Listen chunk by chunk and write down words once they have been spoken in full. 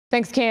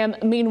Thanks, Cam.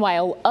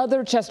 Meanwhile,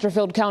 other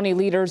Chesterfield County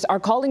leaders are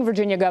calling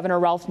Virginia Governor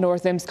Ralph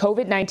Northam's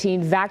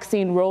COVID-19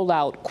 vaccine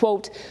rollout,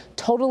 quote,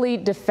 totally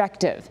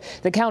defective.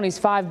 The county's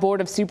 5 Board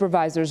of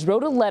Supervisors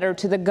wrote a letter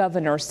to the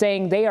governor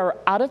saying they are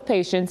out of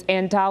patience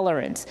and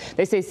tolerance.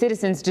 They say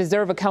citizens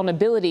deserve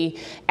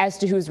accountability as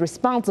to who's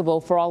responsible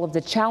for all of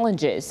the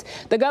challenges.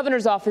 The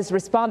governor's office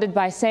responded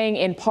by saying,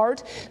 in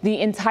part,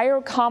 the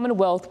entire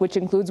Commonwealth, which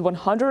includes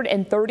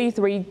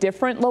 133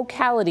 different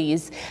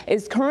localities,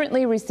 is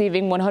currently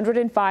receiving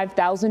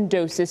 105,000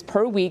 doses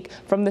per week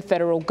from the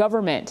federal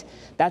government.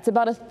 That's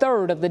about a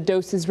third of the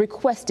doses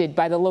requested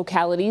by the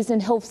localities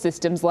and health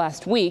systems last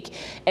week,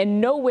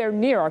 and nowhere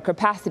near our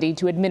capacity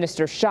to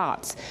administer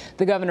shots.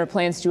 The governor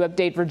plans to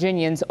update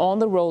Virginians on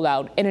the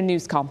rollout in a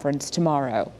news conference tomorrow.